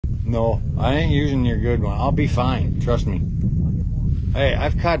No, I ain't using your good one. I'll be fine. Trust me. Hey,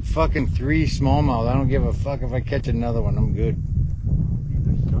 I've caught fucking 3 smallmouth. I don't give a fuck if I catch another one. I'm good.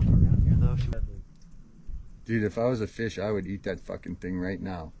 Dude, if I was a fish, I would eat that fucking thing right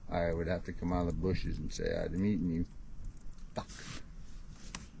now. I would have to come out of the bushes and say I'm eating you. Fuck.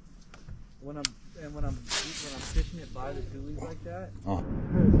 When I'm fishing it by the coulees like that. Oh.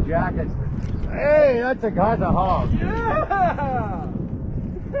 Jackets. Hey, that's a hog. Yeah!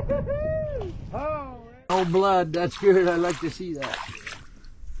 Oh, No blood, that's good. I like to see that.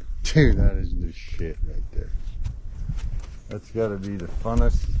 Dude, that is the shit right there. That's gotta be the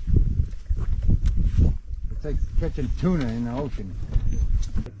funnest. It's like catching tuna in the ocean.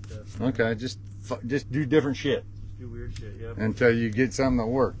 Okay, just do different shit. Just do weird shit, yep. Until you get something that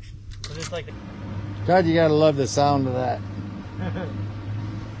works. So just like God, you gotta love the sound of that.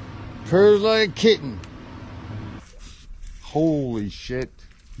 Purrs like a kitten. Holy shit.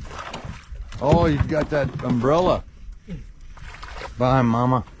 Oh, you've got that umbrella. Bye,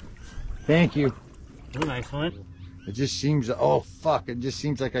 mama. Thank you. a nice one. It just seems, oh fuck, it just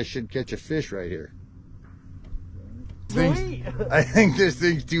seems like I should catch a fish right here. I think this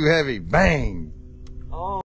thing's too heavy. Bang!